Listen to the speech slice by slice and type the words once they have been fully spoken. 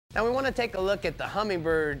And we want to take a look at the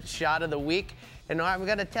Humminbird shot of the week. And I'm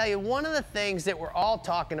going to tell you, one of the things that we're all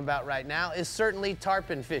talking about right now is certainly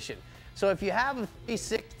tarpon fishing. So if you have a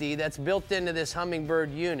 360 that's built into this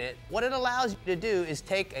Humminbird unit, what it allows you to do is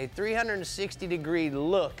take a 360-degree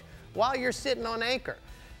look while you're sitting on anchor.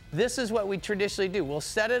 This is what we traditionally do. We'll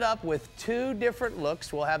set it up with two different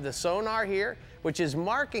looks. We'll have the sonar here, which is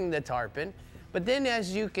marking the tarpon. But then,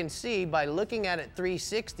 as you can see, by looking at it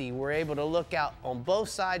 360, we're able to look out on both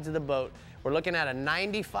sides of the boat. We're looking at a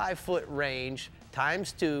 95-foot range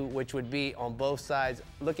times 2, which would be on both sides,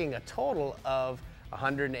 looking a total of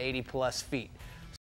 180 plus feet.